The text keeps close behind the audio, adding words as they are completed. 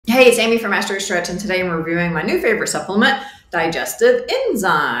Hey, it's Amy from Mastro Stretch, and today I'm reviewing my new favorite supplement, Digestive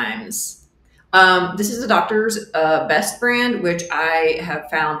Enzymes. This is the doctor's best brand, which I have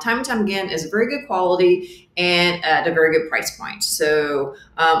found time and time again is very good quality and at a very good price point. So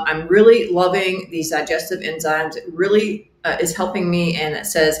I'm really loving these digestive enzymes. It really is helping me, and it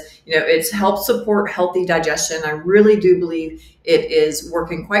says, it's helped support healthy digestion. I really do believe it is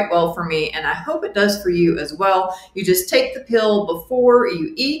working quite well for me, and I hope it does for you as well. You just take the pill before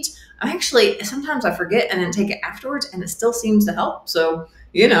you eat. Sometimes I forget and then take it afterwards, and it still seems to help. So,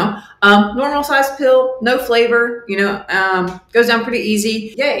 normal size pill, no flavor, goes down pretty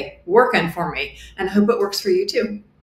easy. Yay, working for me. And I hope it works for you too.